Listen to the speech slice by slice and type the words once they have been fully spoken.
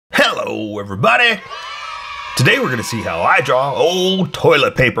Hello everybody! Today we're going to see how I draw old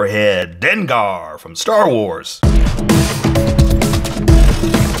toilet paper head Dengar from Star Wars.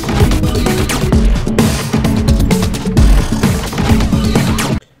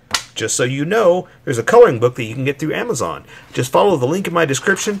 Just so you know, there's a coloring book that you can get through Amazon. Just follow the link in my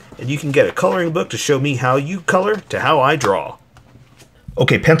description and you can get a coloring book to show me how you color to how I draw.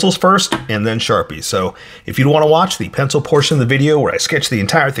 Okay, pencils first and then Sharpies. So if you want to watch the pencil portion of the video where I sketch the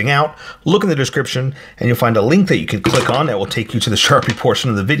entire thing out, look in the description and you'll find a link that you can click on that will take you to the Sharpie portion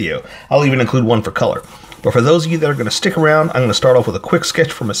of the video. I'll even include one for color. But for those of you that are going to stick around, I'm going to start off with a quick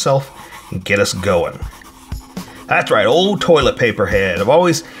sketch for myself and get us going. That's right, old toilet paper head. I've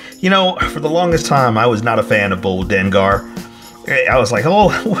always, you know, for the longest time I was not a fan of old Dengar. I was like, oh,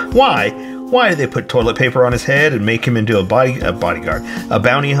 why? Why did they put toilet paper on his head and make him into a bodyguard, a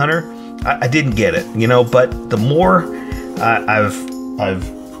bounty hunter? I didn't get it, you know. But the more I've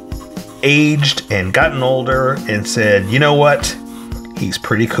aged and gotten older and said, you know what, he's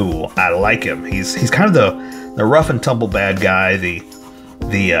pretty cool. I like him. He's kind of the rough and tumble bad guy, the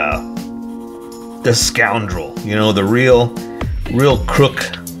scoundrel, you know, the real crook,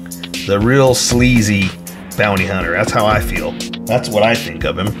 the real sleazy bounty hunter. That's how I feel. That's what I think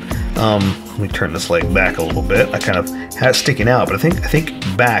of him. Let me turn this leg back a little bit. I kind of had it sticking out, but I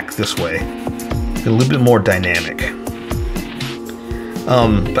think back this way, a little bit more dynamic.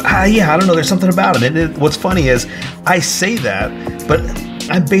 But yeah, I don't know. There's something about him. What's funny is I say that, but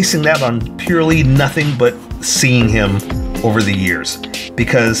I'm basing that on purely nothing but seeing him over the years,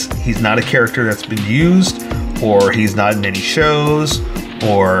 because he's not a character that's been used, or he's not in any shows,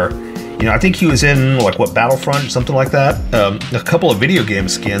 or, you know, I think he was in, like, what, Battlefront, something like that? A couple of video game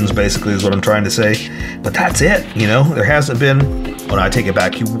skins, basically, is what I'm trying to say. But that's it, you know? There hasn't been... Oh, no, I take it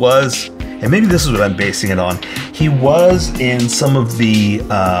back. He was... And maybe this is what I'm basing it on. He was in some of the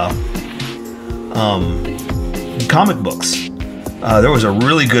comic books. There was a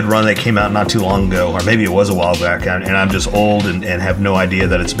really good run that came out not too long ago, or maybe it was a while back, and I'm just old and have no idea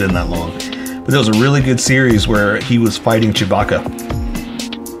that it's been that long. But there was a really good series where he was fighting Chewbacca.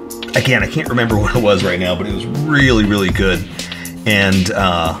 Again, I can't remember what it was right now, but it was really, really good. And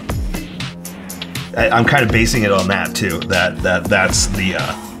I'm kind of basing it on that too. That's the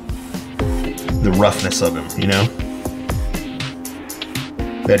roughness of him, you know.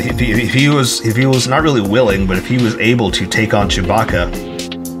 That if he was not really willing, but if he was able to take on Chewbacca,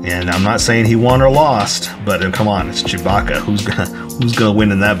 and I'm not saying he won or lost, but come on, it's Chewbacca. Who's gonna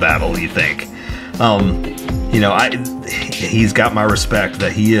win in that battle? You think? You know, he's got my respect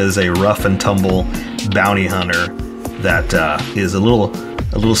that he is a rough and tumble bounty hunter that is a little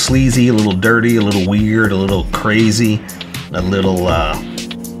sleazy, a little dirty, a little weird, a little crazy, a little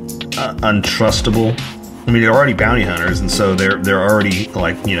untrustable. I mean, they're already bounty hunters, and so they're already,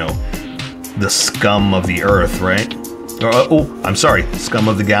 like, you know, the scum of the earth, right? Oh, I'm sorry, scum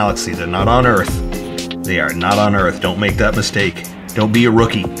of the galaxy. They're not on Earth. They are not on Earth. Don't make that mistake. Don't be a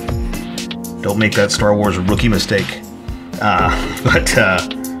rookie. Don't make that Star Wars rookie mistake.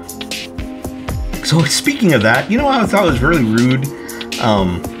 So speaking of that, you know, I thought it was really rude,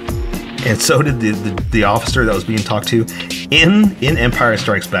 and so did the officer that was being talked to in Empire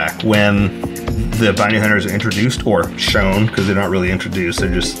Strikes Back, when the bounty hunters are introduced, or shown, because they're not really introduced,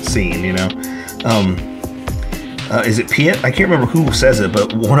 they're just seen, you know. Is it Piet? I can't remember who says it,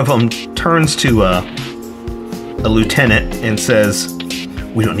 but one of them turns to a lieutenant and says,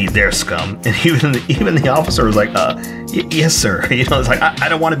 "We don't need their scum." And even the officer was like, yes, sir. You know, it's like, I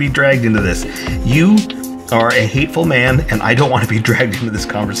don't want to be dragged into this. You are a hateful man, and I don't want to be dragged into this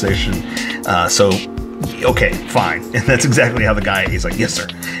conversation. So, okay, fine. And that's exactly how the guy, he's like, yes, sir.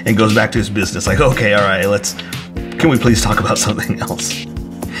 And goes back to his business. Like, okay, all right, can we please talk about something else?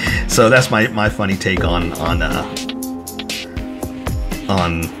 So that's my funny take on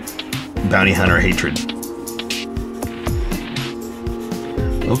bounty hunter hatred.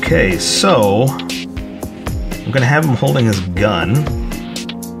 Okay, so I'm gonna have him holding his gun,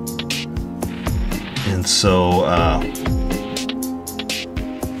 and so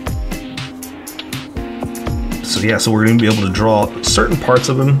yeah, so we're gonna be able to draw certain parts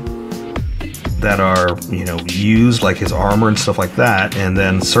of him that are, you know, used, like his armor and stuff like that, and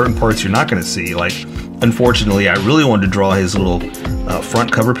then certain parts you're not gonna see. Like, unfortunately, I really wanted to draw his little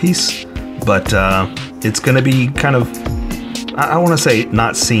front cover piece, but it's gonna be kind of, I want to say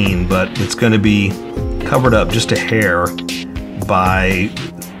not seen, but it's going to be covered up just a hair by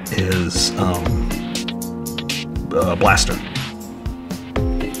his blaster.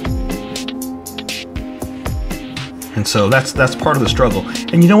 And so that's part of the struggle.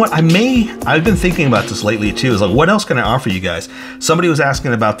 And you know what? I've been thinking about this lately too. Is like, what else can I offer you guys? Somebody was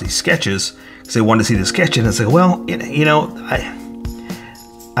asking about these sketches because they wanted to see the sketch, and it's like, well, you know,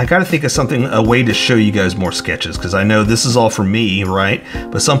 I got to think of something, a way to show you guys more sketches, because I know this is all for me, right?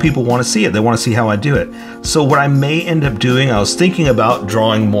 But some people want to see it. They want to see how I do it. So what I may end up doing, I was thinking about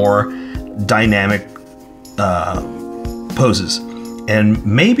drawing more dynamic poses. And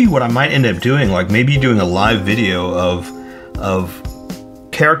maybe what I might end up doing, like maybe doing a live video of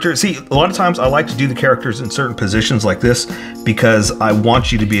characters. See, a lot of times I like to do the characters in certain positions like this because I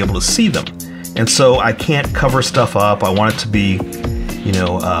want you to be able to see them. And so I can't cover stuff up. I want it to be, you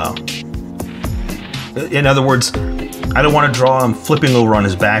know, in other words, I don't want to draw him flipping over on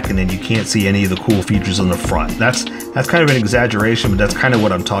his back and then you can't see any of the cool features on the front. That's kind of an exaggeration, but that's kind of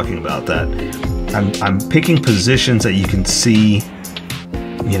what I'm talking about. That I'm picking positions that you can see,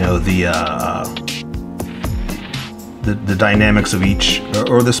 you know, the dynamics of each,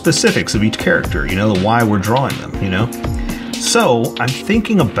 or the specifics of each character, you know, the why we're drawing them, you know. So I'm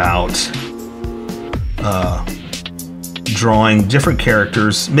thinking about drawing different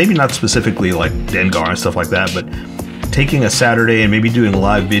characters, maybe not specifically like Dengar and stuff like that, but taking a Saturday and maybe doing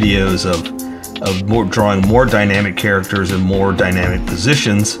live videos of drawing more dynamic characters and more dynamic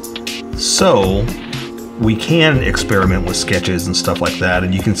positions, so we can experiment with sketches and stuff like that,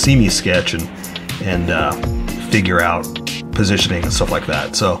 and you can see me sketch and figure out positioning and stuff like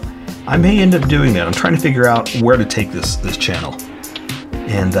that. So I may end up doing that. I'm trying to figure out where to take this channel.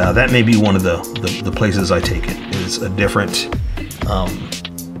 And that may be one of the places I take it, is a different, what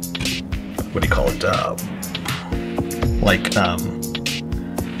do you call it,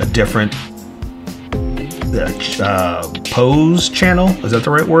 a different pose channel. Is that the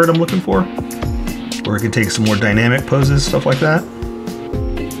right word I'm looking for? Where I can take some more dynamic poses, stuff like that.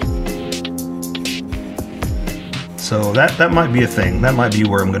 So that might be a thing. That might be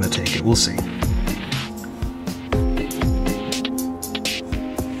where I'm going to take it. We'll see.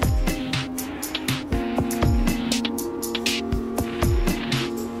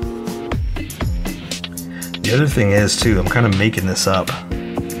 The other thing is, too, I'm kind of making this up.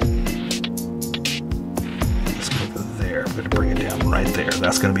 Let's go there. I'm going to bring it down right there.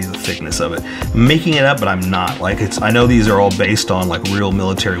 That's going to be the thickness of it. I'm making it up, but I'm not. Like, I know these are all based on like real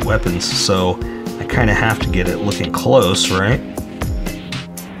military weapons, so I kind of have to get it looking close, right?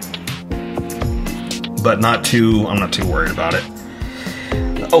 But I'm not too worried about it.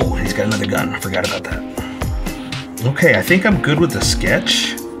 Oh, he's got another gun. I forgot about that. Okay, I think I'm good with the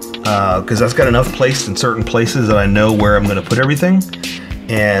sketch. Because that's got enough placed in certain places that I know where I'm going to put everything.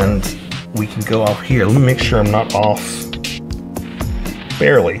 And we can go off here. Let me make sure I'm not off.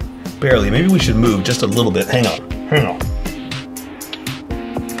 Barely. Maybe we should move just a little bit. Hang on.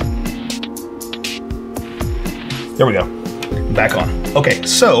 There we go. Back on. Okay,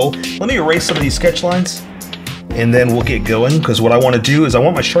 so let me erase some of these sketch lines and then we'll get going, because what I want to do is I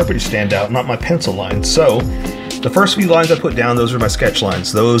want my Sharpie to stand out, not my pencil lines. So the first few lines I put down, those are my sketch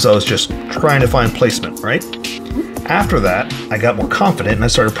lines. Those I was just trying to find placement, right? After that, I got more confident and I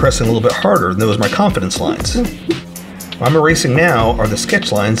started pressing a little bit harder, and those are my confidence lines. What I'm erasing now are the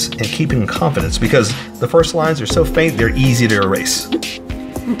sketch lines and keeping confidence, because the first lines are so faint, they're easy to erase.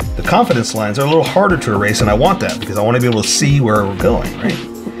 The confidence lines are a little harder to erase, and I want that because I want to be able to see where we're going, right?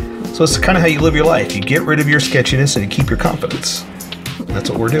 So it's kind of how you live your life. You get rid of your sketchiness and you keep your confidence. That's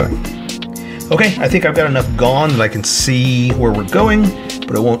what we're doing. Okay, I think I've got enough gone that I can see where we're going,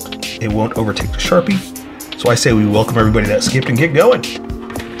 but it won't overtake the Sharpie. So I say we welcome everybody that skipped and get going.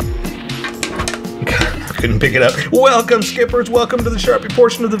 Couldn't pick it up. Welcome, skippers. Welcome to the Sharpie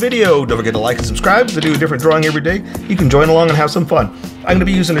portion of the video. Don't forget to like and subscribe. To do a different drawing every day, you can join along and have some fun. I'm going to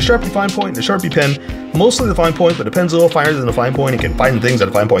be using a Sharpie fine point and a Sharpie pen. Mostly the fine point, but the pen's a little finer than the fine point and can find things that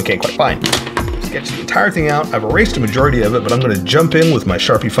a fine point can't quite find. Sketch the entire thing out. I've erased a majority of it, but I'm going to jump in with my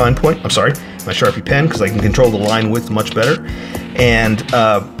Sharpie fine point. I'm sorry, my Sharpie pen, because I can control the line width much better. And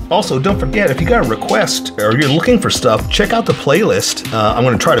also, don't forget, if you got a request or you're looking for stuff, check out the playlist. I'm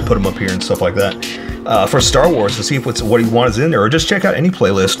going to try to put them up here and stuff like that for Star Wars to see if what you want is in there, or just check out any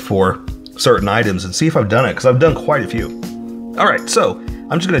playlist for certain items and see if I've done it, because I've done quite a few. All right, so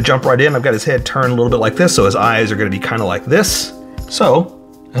I'm just going to jump right in. I've got his head turned a little bit like this, so his eyes are going to be kind of like this. So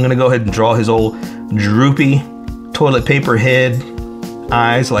I'm going to go ahead and draw his old droopy toilet paper head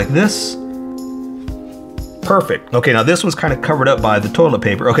eyes like this. Perfect. Okay, now this one's kind of covered up by the toilet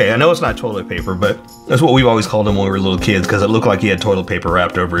paper. Okay, I know it's not toilet paper, but that's what we've always called him when we were little kids, because it looked like he had toilet paper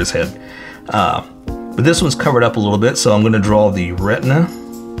wrapped over his head. But this one's covered up a little bit, so I'm going to draw the retina,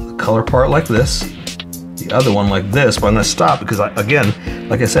 the color part like this, the the other one like this, but I'm gonna stop because again,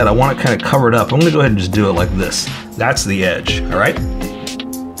 like I said, I want it kind of covered up. I'm gonna go ahead and just do it like this. That's the edge, all right?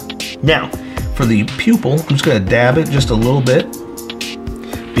 Now, for the pupil, I'm just gonna dab it just a little bit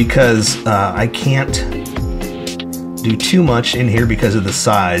because I can't do too much in here because of the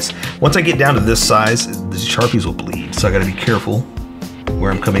size. Once I get down to this size, the Sharpies will bleed, so I gotta be careful where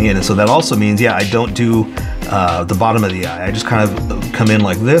I'm coming in. And so that also means, yeah, I don't do the bottom of the eye. I just kind of come in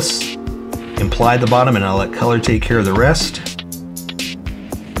like this, imply the bottom, and I'll let color take care of the rest.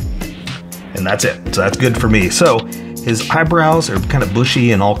 And that's it. So that's good for me. So his eyebrows are kind of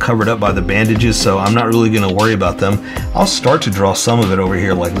bushy and all covered up by the bandages, so I'm not really gonna worry about them. I'll start to draw some of it over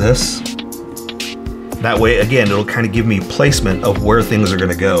here like this. That way, again, it'll kind of give me placement of where things are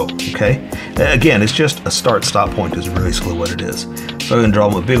gonna go, okay? Again, it's just a start-stop point is basically what it is. So I'm gonna draw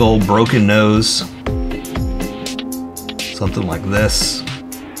him a big old broken nose. Something like this.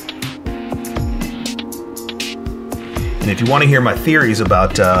 And if you wanna hear my theories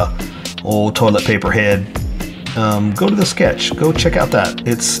about old toilet paper head, go to the sketch. Go check out that.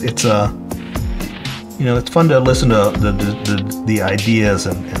 It's you know, it's fun to listen to the ideas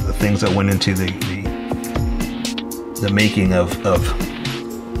and the things that went into the making of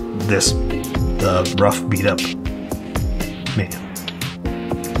this rough, beat up man.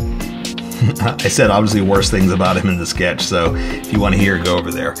 I said obviously worse things about him in the sketch, so if you want to hear it, go over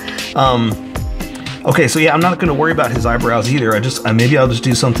there. Okay, so yeah, I'm not going to worry about his eyebrows either. Maybe I'll just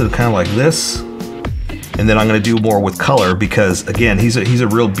do something kind of like this, and then I'm going to do more with color because again, he's a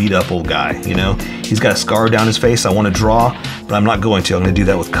real beat up old guy. You know, he's got a scar down his face. I want to draw, but I'm not going to. I'm going to do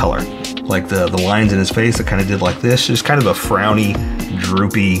that with color. Like the lines in his face, I kind of did like this, just kind of a frowny,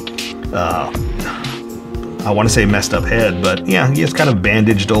 droopy, I want to say messed up head, but yeah, he has kind of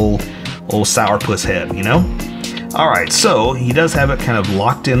bandaged old sourpuss head, you know? All right, so he does have it kind of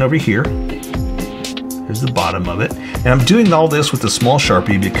locked in over here. Here's the bottom of it. And I'm doing all this with the small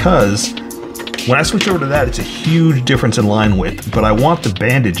Sharpie because when I switch over to that, it's a huge difference in line width, but I want the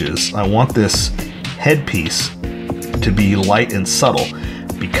bandages, I want this headpiece to be light and subtle,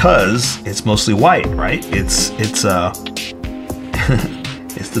 because it's mostly white, right? It's it's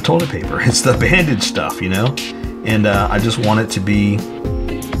the toilet paper, it's the bandage stuff, you know? And I just want it to be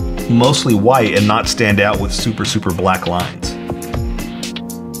mostly white and not stand out with super black lines.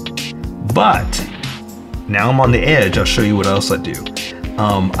 But now I'm on the edge. I'll show you what else I do.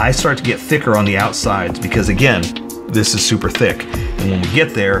 I start to get thicker on the outsides because again, this is super thick. And when we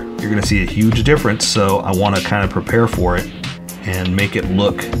get there, you're gonna see a huge difference. So I wanna kind of prepare for it and make it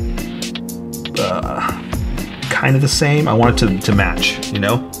look kind of the same. I want it to match, you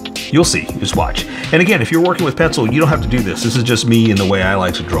know? You'll see, just watch. And again, if you're working with pencil, you don't have to do this. This is just me and the way I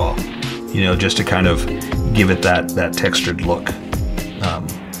like to draw, you know, just to kind of give it that textured look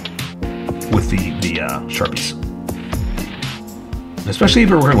with the Sharpies. Especially if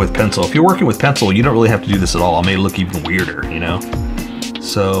you're working with pencil. If you're working with pencil, you don't really have to do this at all. It may look even weirder, you know?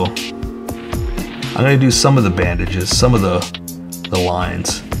 So I'm gonna do some of the bandages, some of the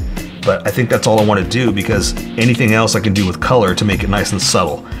lines, but I think that's all I want to do because anything else I can do with color to make it nice and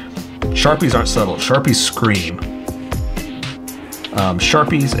subtle. Sharpies aren't subtle, Sharpies scream.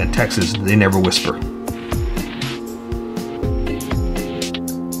 Sharpies and Texas, they never whisper.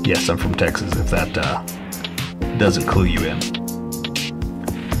 Yes, I'm from Texas, if that doesn't clue you in.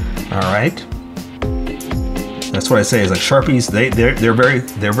 All right. That's what I say is like Sharpies,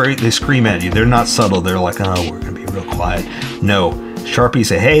 they scream at you. They're not subtle. They're like, oh, we're gonna be real quiet. No, Sharpies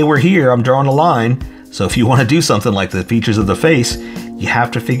say, hey, we're here, I'm drawing a line. So if you want to do something like the features of the face, you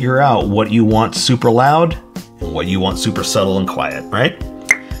have to figure out what you want super loud and what you want super subtle and quiet, right?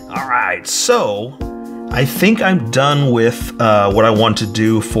 All right, so I think I'm done with what I want to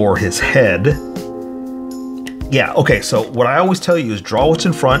do for his head. Yeah, okay, so what I always tell you is draw what's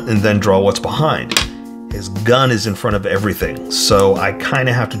in front and then draw what's behind. His gun is in front of everything, so I kind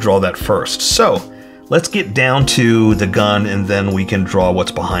of have to draw that first. So let's get down to the gun and then we can draw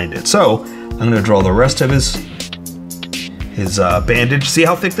what's behind it. So I'm gonna draw the rest of his bandage. See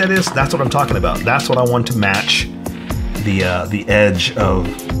how thick that is? That's what I'm talking about. That's what I want to match the edge of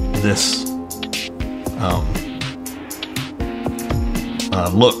this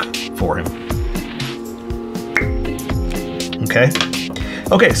look for him.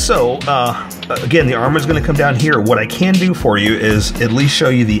 Okay, so again, the armor is going to come down here. What I can do for you is at least show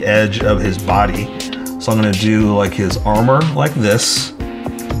you the edge of his body. So I'm going to do like his armor like this.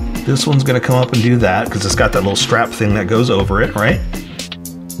 This one's going to come up and do that because it's got that little strap thing that goes over it, right?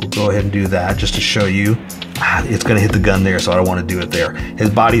 We'll go ahead and do that just to show you. It's going to hit the gun there, so I don't want to do it there. His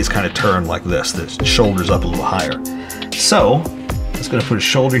body is kind of turned like this. The shoulder's up a little higher. So It's going to put a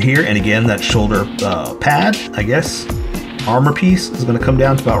shoulder here, and again, that shoulder pad, I guess, armor piece is going to come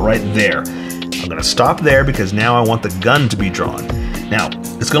down to about right there. I'm going to stop there because now I want the gun to be drawn. Now,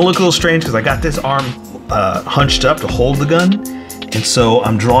 it's going to look a little strange because I got this arm hunched up to hold the gun, and so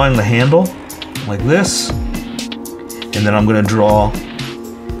I'm drawing the handle like this, and then I'm going to draw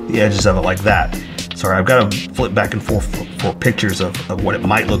the edges of it like that. Sorry, I've got to flip back and forth for pictures of what it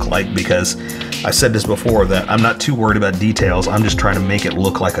might look like, because I said this before that I'm not too worried about details. I'm just trying to make it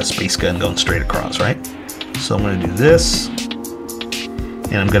look like a space gun going straight across, right? So I'm going to do this,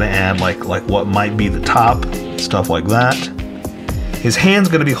 and I'm going to add like what might be the top, stuff like that. His hand's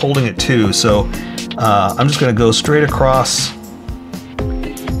going to be holding it too, so I'm just going to go straight across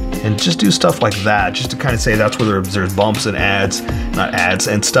and just do stuff like that, just to kind of say that's where there's bumps and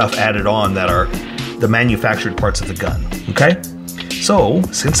and stuff added on that are the manufactured parts of the gun, okay? So,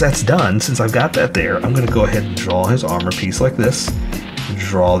 since that's done, since I've got that there, I'm gonna go ahead and draw his armor piece like this,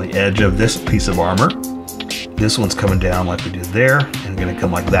 draw the edge of this piece of armor. This one's coming down like we did there, and gonna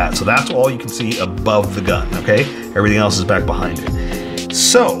come like that. So that's all you can see above the gun, okay? Everything else is back behind it.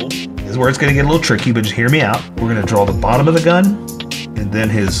 So, this is where it's gonna get a little tricky, but just hear me out. We're gonna draw the bottom of the gun, and then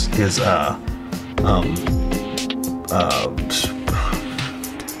his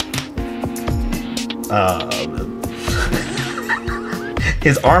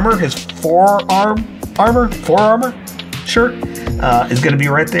armor, his forearmor shirt is going to be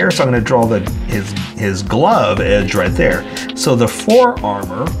right there. So I'm going to draw his glove edge right there. So the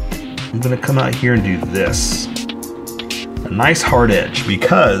forearmor, I'm going to come out here and do this, a nice hard edge,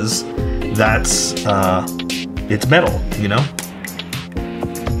 because that's it's metal, you know.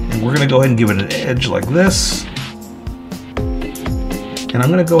 And we're going to go ahead and give it an edge like this. And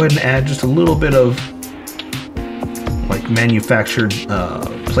I'm going to go ahead and add just a little bit of like manufactured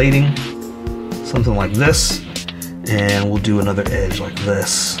plating, something like this. And we'll do another edge like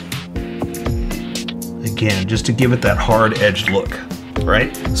this. Again, just to give it that hard edged look,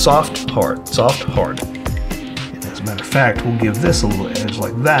 right? Soft, hard, soft, hard. And as a matter of fact, we'll give this a little edge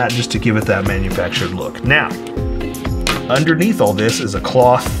like that, just to give it that manufactured look. Now, underneath all this is a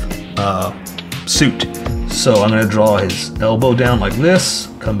cloth suit. So I'm going to draw his elbow down like this,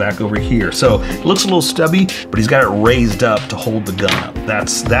 come back over here. So it looks a little stubby, but he's got it raised up to hold the gun up.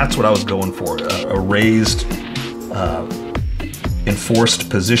 That's what I was going for, a raised, enforced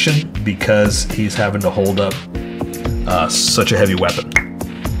position, because he's having to hold up such a heavy weapon.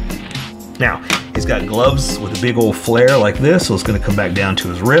 Now, he's got gloves with a big old flare like this, so it's going to come back down to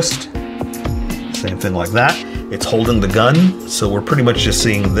his wrist. Same thing like that. It's holding the gun, so we're pretty much just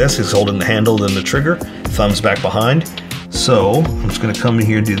seeing this. He's holding the handle, then the trigger, thumbs back behind. So I'm just going to come in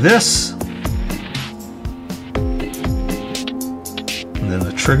here and do this. And then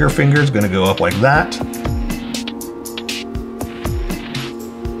the trigger finger is going to go up like that.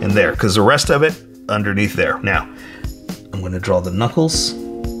 And there, because the rest of it underneath there. Now, I'm going to draw the knuckles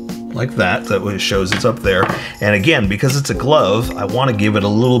like that. That way it shows it's up there. And again, because it's a glove, I want to give it a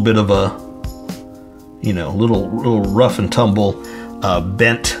little bit of a, you know, little rough and tumble,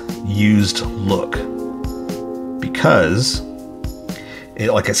 bent, used look, because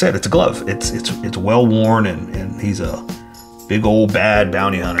like I said, it's a glove. It's well worn, and he's a big old bad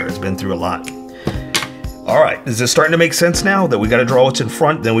bounty hunter. It's been through a lot. All right, is this starting to make sense now that we got to draw what's in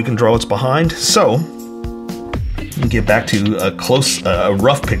front, then we can draw what's behind? So let me get back to a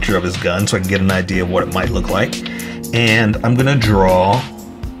rough picture of his gun so I can get an idea of what it might look like. And I'm gonna draw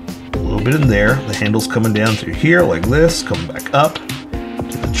a little bit in there. The handle's coming down through here like this, coming back up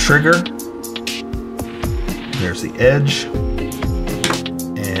to the trigger. There's the edge.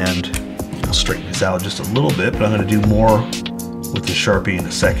 And I'll straighten this out just a little bit, but I'm going to do more with the Sharpie in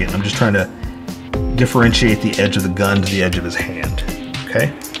a second. I'm just trying to differentiate the edge of the gun to the edge of his hand.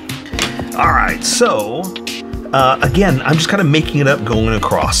 Okay? All right, so again, I'm just kind of making it up going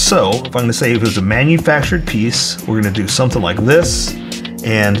across. So if I'm going to say if it was a manufactured piece, we're going to do something like this.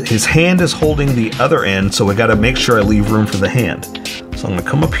 And his hand is holding the other end, so we got to make sure I leave room for the hand. So I'm going to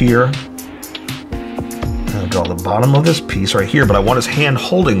come up here, and draw the bottom of this piece right here, but I want his hand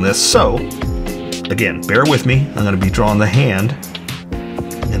holding this. So again, bear with me. I'm going to be drawing the hand,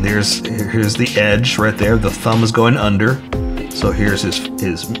 and here's the edge right there. The thumb is going under. So here's his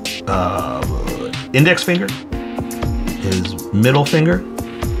index finger, his middle finger,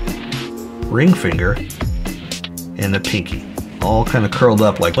 ring finger, and the pinky. All kind of curled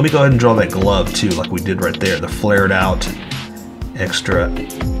up. Like, let me go ahead and draw that glove too, like we did right there, the flared out extra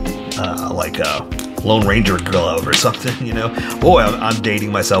like a Lone Ranger glove or something, you know. Boy, I'm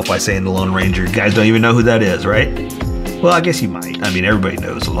dating myself by saying the Lone Ranger. You guys don't even know who that is, right? Well, I guess you might. I mean, everybody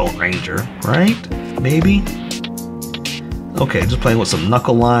knows the Lone Ranger, right? Maybe. Okay, just playing with some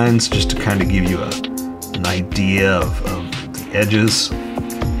knuckle lines just to kind of give you an idea of the edges.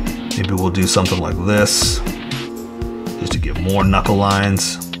 Maybe we'll do something like this, just to give more knuckle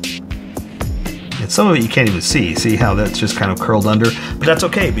lines. And some of it you can't even see. See how that's just kind of curled under? But that's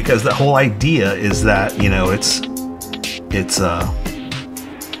okay, because the whole idea is that, you know, it's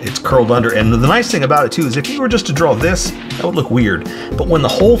curled under. And the nice thing about it too is if you were just to draw this, that would look weird. But when the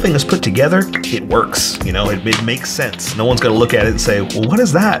whole thing is put together, it works. You know, it makes sense. No one's gonna look at it and say, well, what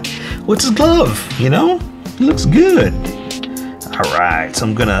is that? What's his glove? You know, it looks good. All right, so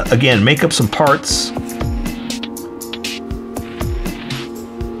I'm gonna, again, make up some parts.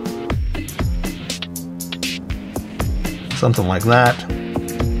 Something like that.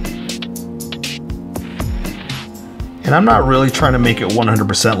 And I'm not really trying to make it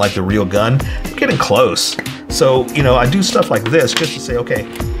 100% like the real gun. I'm getting close. So, you know, I do stuff like this just to say, okay,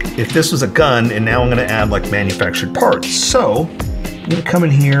 if this was a gun and now I'm gonna add like manufactured parts. So I'm gonna come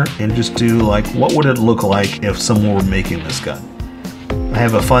in here and just do like, what would it look like if someone were making this gun? I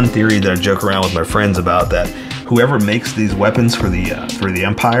have a fun theory that I joke around with my friends about, that whoever makes these weapons for the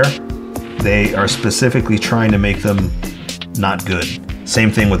Empire, they are specifically trying to make them not good.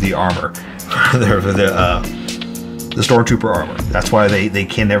 Same thing with the armor. The Stormtrooper armor. That's why they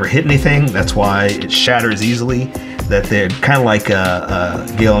can never hit anything. That's why it shatters easily. That they're kind of like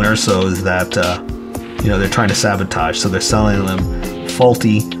Gale and Urso's, that you know, they're trying to sabotage. So they're selling them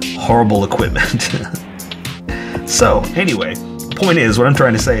faulty, horrible equipment. So anyway, the point is, what I'm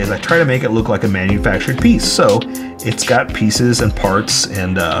trying to say is I try to make it look like a manufactured piece. So it's got pieces and parts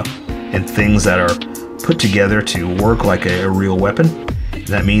and things that are put together to work like a real weapon. And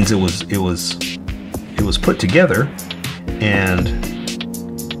that means it was put together, and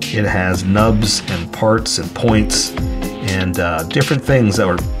it has nubs and parts and points and different things that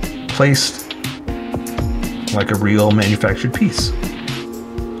were placed like a real manufactured piece.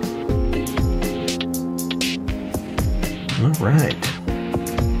 All right.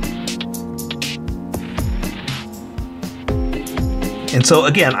 And so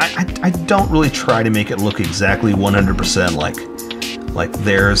again, I don't really try to make it look exactly 100% like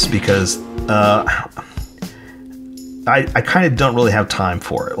theirs, because I kind of don't really have time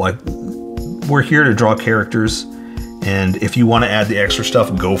for it. Like, we're here to draw characters, and if you want to add the extra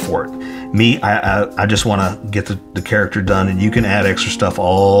stuff, go for it. Me, I just want to get the character done, and you can add extra stuff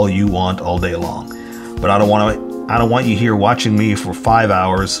all you want all day long. But I don't want you here watching me for 5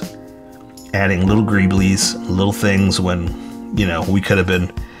 hours adding little greeblies, little things, when, you know, we could have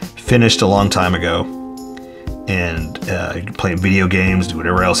been finished a long time ago, and you can play video games, do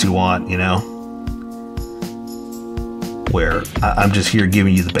whatever else you want, you know, where I'm just here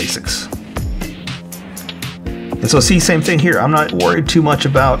giving you the basics. And so see, same thing here. I'm not worried too much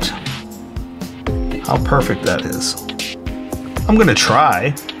about how perfect that is. I'm gonna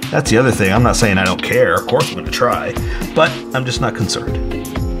try. That's the other thing. I'm not saying I don't care. Of course I'm gonna try, but I'm just not concerned.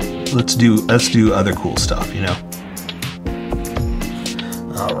 Let's do other cool stuff, you know.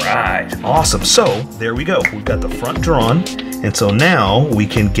 All right, awesome. So there we go. We've got the front drawn, and so now we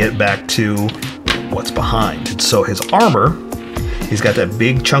can get back to what's behind. And so his armor, he's got that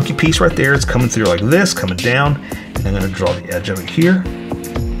big chunky piece right there. It's coming through like this, coming down, and I'm gonna draw the edge over here.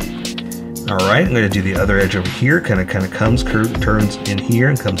 All right, I'm gonna do the other edge over here. Kind of turns in here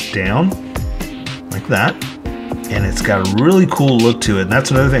and comes down like that. And it's got a really cool look to it. And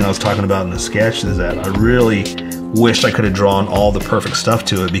that's another thing I was talking about in the sketch, is that I really wished I could have drawn all the perfect stuff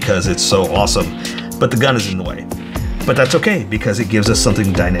to it, because it's so awesome. But the gun is in the way. But that's okay, because it gives us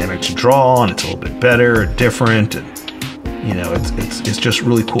something dynamic to draw, and it's a little bit better, different, and you know, it's just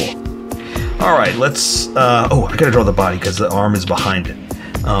really cool. All right, let's. Oh, I gotta draw the body because the arm is behind it.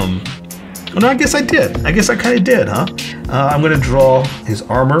 No, I guess I did. I guess I kind of did, huh? I'm gonna draw his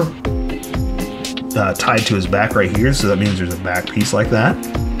armor tied to his back right here, so that means there's a back piece like that.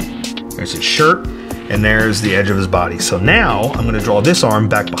 There's his shirt, and there's the edge of his body. So now I'm gonna draw this arm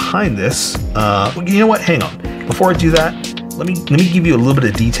back behind this. You know what? Hang on. Before I do that, let me give you a little bit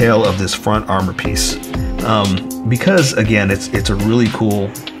of detail of this front armor piece, because again, it's a really cool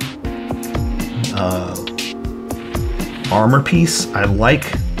armor piece. I like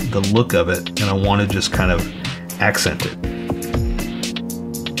the look of it, and I want to just kind of accent it,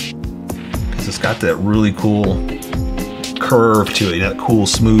 because it's got that really cool curve to it, that cool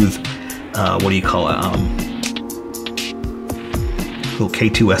smooth, what do you call it, little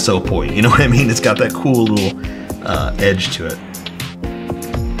K2SO point, you know what I mean? It's got that cool little edge to it.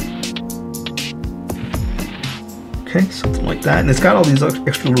 Okay, something like that, and it's got all these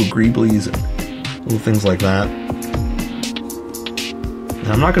extra little greeblies and little things like that.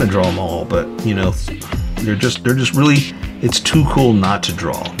 Now, I'm not going to draw them all, but you know, they're just really it's too cool not to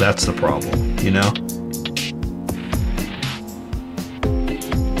draw. That's the problem, you know?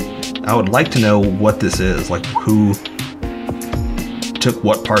 I would like to know what this is, like who took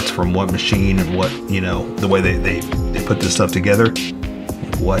what parts from what machine and what, you know, the way they put this stuff together.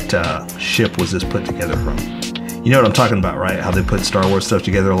 What ship was this put together from? You know what I'm talking about, right? How they put Star Wars stuff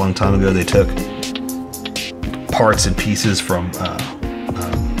together a long time ago. They took parts and pieces from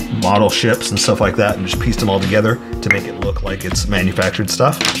model ships and stuff like that and just pieced them all together to make it look like it's manufactured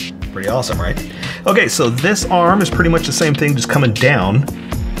stuff. Pretty awesome, right? Okay, so this arm is pretty much the same thing, just coming down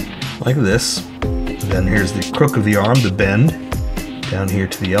like this. Then here's the crook of the arm, the bend, down here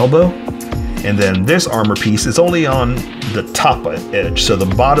to the elbow. And then this armor piece is only on the top edge, so the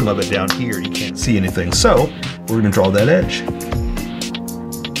bottom of it down here, you can't see anything. So we're gonna draw that edge.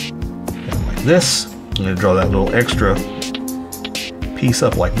 Down like this. I'm gonna draw that little extra piece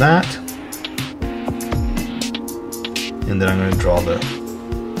up like that. And then I'm gonna draw the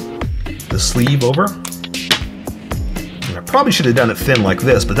sleeve over. And I probably should have done it thin like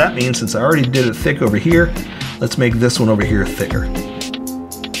this, but that means since I already did it thick over here, let's make this one over here thicker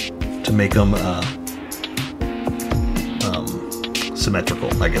to make them symmetrical,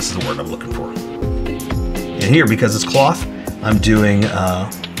 I guess is the word I'm looking for. And here, because it's cloth, I'm doing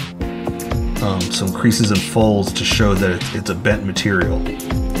some creases and folds to show that it's a bent material.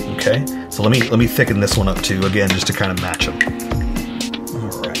 Okay, so let me thicken this one up too, again, just to kind of match them.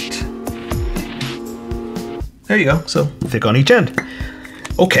 All right, there you go. So thick on each end.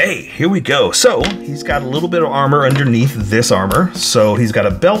 Okay, here we go. So he's got a little bit of armor underneath this armor. So he's got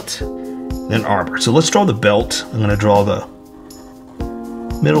a belt, then armor. So let's draw the belt. I'm gonna draw the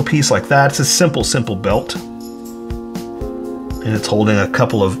middle piece like that. It's a simple belt. And it's holding a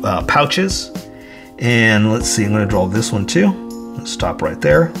couple of pouches. And let's see, I'm gonna draw this one too. Let's stop right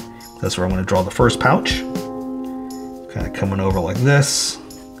there. That's where I'm gonna draw the first pouch. Kind of coming over like this.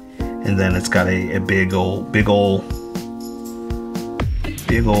 And then it's got a big old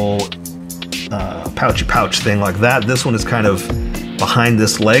pouch thing like that. This one is kind of behind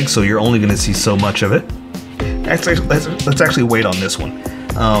this leg, so you're only gonna see so much of it. Let's actually wait on this one.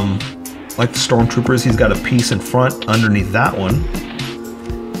 Like the Stormtroopers, he's got a piece in front underneath that one.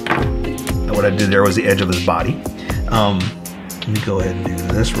 And what I did there was the edge of his body. Let me go ahead and do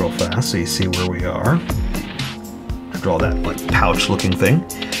this real fast so you see where we are. Draw that like pouch looking thing.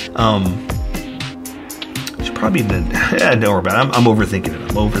 Should probably don't worry about it. I'm overthinking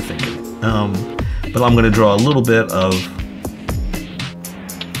it. But I'm gonna draw a little bit of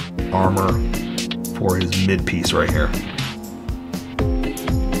armor for his mid piece right here.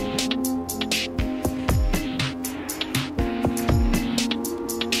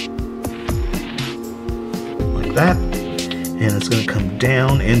 That, and it's going to come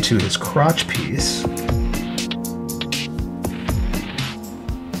down into his crotch piece.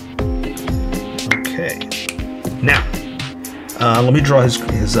 Okay, now let me draw his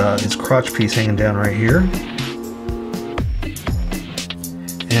crotch piece hanging down right here,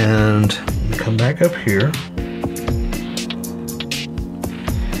 and let me come back up here.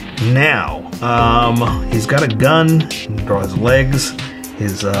 Now he's got a gun. Draw his legs.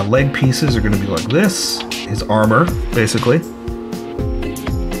 His leg pieces are going to be like this. His armor, basically.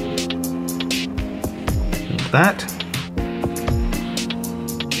 Like that.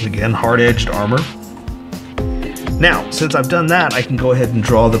 Again, hard-edged armor. Now, since I've done that, I can go ahead and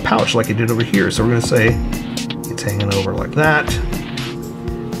draw the pouch like I did over here. So we're going to say it's hanging over like that.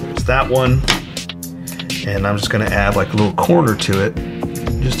 There's that one. And I'm just going to add like a little corner to it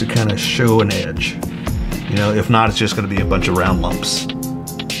just to kind of show an edge. You know, if not, it's just going to be a bunch of round lumps.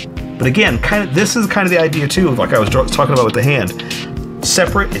 But again, this is kind of the idea too, of like I was talking about with the hand.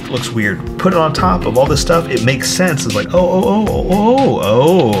 Separate, it looks weird. Put it on top of all this stuff, it makes sense. It's like,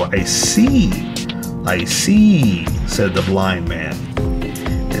 oh, I see, said the blind man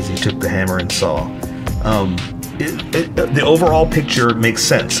as he took the hammer and saw. The overall picture makes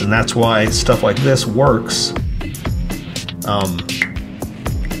sense, and that's why stuff like this works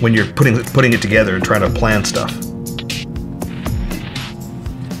when you're putting it together and trying to plan stuff.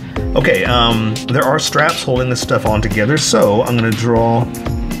 Okay, there are straps holding this stuff on together, so I'm going to draw a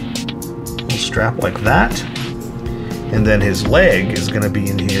little strap like that, and then his leg is going to be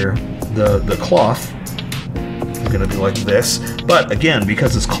in here. The cloth is going to be like this, but again,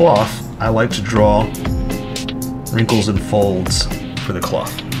 because it's cloth, I like to draw wrinkles and folds for the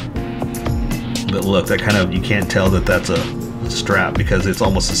cloth. But look, that kind of, you can't tell that that's a strap because it's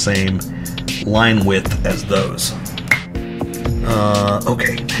almost the same line width as those.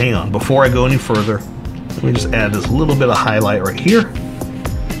 Okay, hang on. Before I go any further, let me just add this little bit of highlight right here.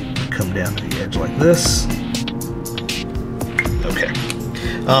 Come down to the edge like this.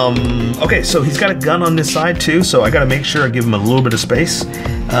 Okay, so he's got a gun on this side too, so I gotta make sure I give him a little bit of space.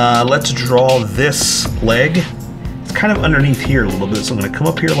 Let's draw this leg. It's kind of underneath here a little bit, so I'm gonna come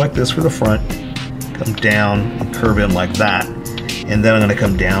up here like this for the front, come down and curve in like that, and then I'm gonna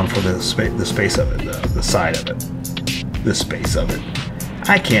come down for the space of it, the side of it, the space of it.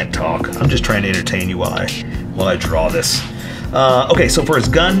 I can't talk. I'm just trying to entertain you while I draw this. Okay, so for his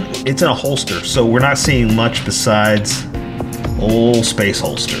gun, it's in a holster, so we're not seeing much besides old space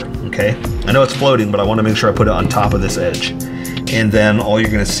holster. Okay, I know it's floating, but I want to make sure I put it on top of this edge. And then all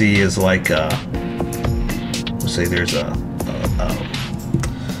you're going to see is like, let's say there's a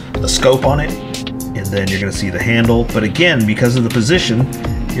scope on it, and then you're going to see the handle. But again, because of the position,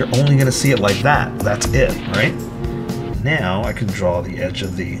 you're only going to see it like that. That's it, right? Now I can draw the edge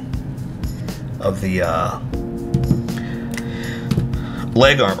of the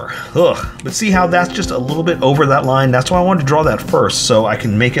leg armor. Ugh. But see how that's just a little bit over that line? That's why I wanted to draw that first, so I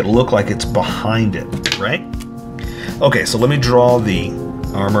can make it look like it's behind it, right? Okay, so let me draw the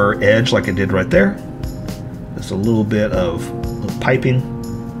armor edge like I did right there. Just a little bit of piping,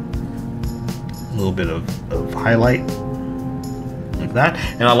 a little bit of highlight, like that.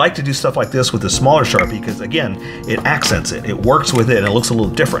 And I like to do stuff like this with a smaller Sharpie because, again, it accents it. It works with it, and it looks a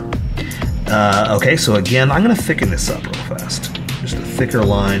little different. Okay, so again, I'm going to thicken this up real fast. Just a thicker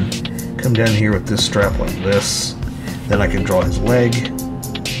line. Come down here with this strap like this. Then I can draw his leg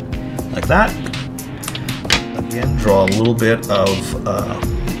like that. Again, draw a little bit of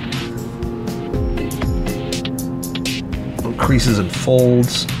creases and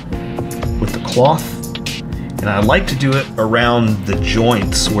folds with the cloth. And I like to do it around the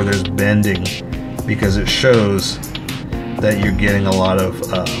joints where there's bending because it shows that you're getting a lot of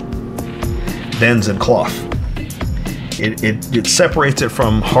bends in cloth. It separates it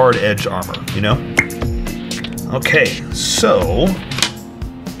from hard edge armor, you know? Okay, so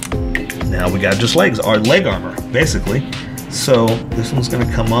now we got just legs, our leg armor, basically. So this one's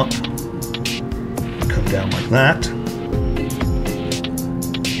gonna come up, come down like that.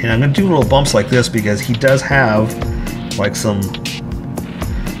 And I'm gonna do little bumps like this because he does have like some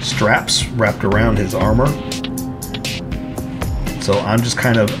straps wrapped around his armor. So I'm just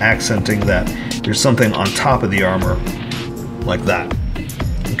kind of accenting that there's something on top of the armor like that.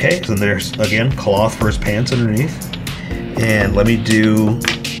 Okay, so there's, again, cloth for his pants underneath. And let me do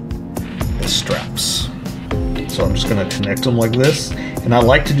the straps. So I'm just gonna connect them like this. And I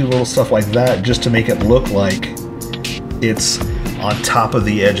like to do little stuff like that just to make it look like it's on top of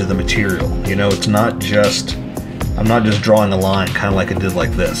the edge of the material. You know, it's not just, I'm not just drawing a line kind of like I did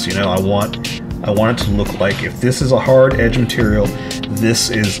like this. You know, I want it to look like if this is a hard edge material, this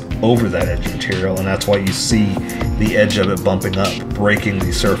is over that edge material, and that's why you see the edge of it bumping up, breaking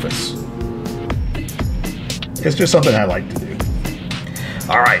the surface. It's just something I like to do.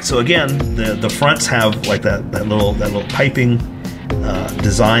 All right, so again, the fronts have like that little piping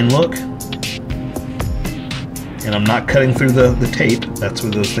design look, and I'm not cutting through the tape. That's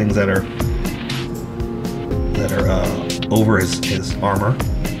with those things that are over his armor.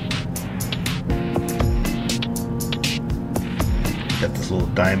 Got this little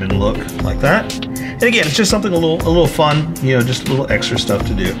diamond look like that. And again, it's just something a little fun, you know, just a little extra stuff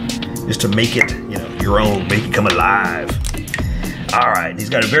to do, just to make it, you know, your own, make it come alive. All right, he's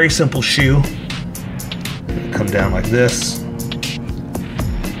got a very simple shoe. Come down like this.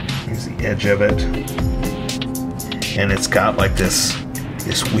 Here's the edge of it, and it's got like this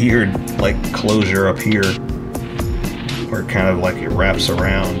weird like closure up here, where it kind of like it wraps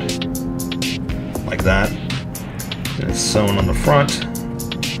around like that. And it's sewn on the front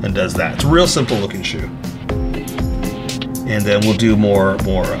and does that. It's a real simple looking shoe. And then we'll do more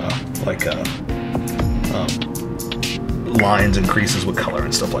lines and creases with color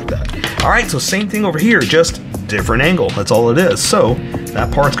and stuff like that. All right, so same thing over here, just different angle. That's all it is. So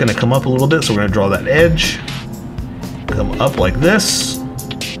that part's gonna come up a little bit. So we're gonna draw that edge, come up like this,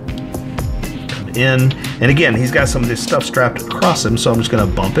 come in. And again, he's got some of this stuff strapped across him. So I'm just gonna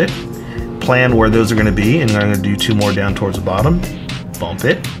bump it, plan where those are going to be, and I'm going to do two more down towards the bottom, bump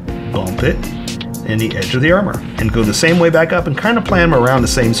it, and the edge of the armor, and go the same way back up and kind of plan them around the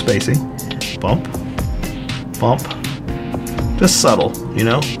same spacing. Bump, bump, just subtle, you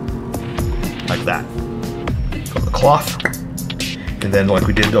know, like that. Go to the cloth, and then like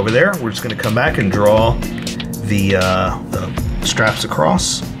we did over there, we're just going to come back and draw the straps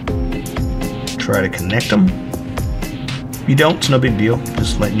across, try to connect them. If you don't, it's no big deal.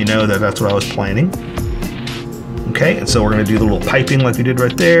 Just letting you know that that's what I was planning. Okay, and so we're going to do the little piping like we did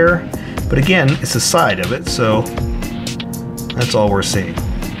right there. But again, it's the side of it, so that's all we're seeing.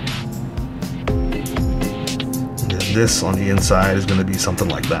 And then this on the inside is going to be something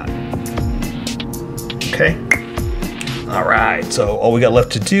like that. Okay. All right, so all we got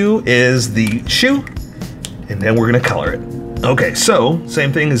left to do is the shoe, and then we're going to color it. Okay, so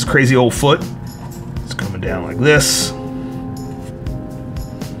same thing as crazy old foot. It's coming down like this.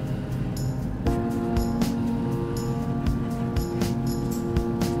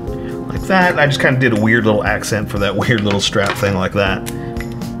 Like that. I just kind of did a weird little accent for that weird little strap thing like that.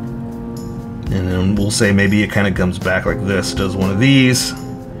 And then we'll say maybe it kind of comes back like this. Does one of these,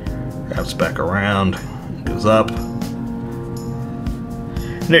 wraps back around, goes up.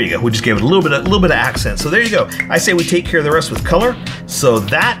 And there you go. We just gave it a little bit of accent. So there you go. I say we take care of the rest with color. So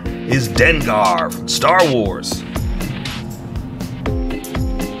that is Dengar from Star Wars.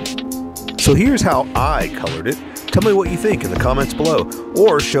 So here's how I colored it. Tell me what you think in the comments below,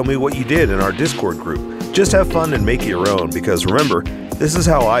 or show me what you did in our Discord group. Just have fun and make it your own, because remember, this is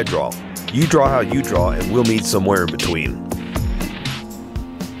how I draw. You draw how you draw, and we'll meet somewhere in between.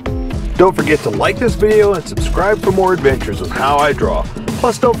 Don't forget to like this video and subscribe for more adventures with How I Draw.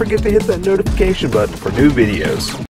 Plus, don't forget to hit that notification button for new videos.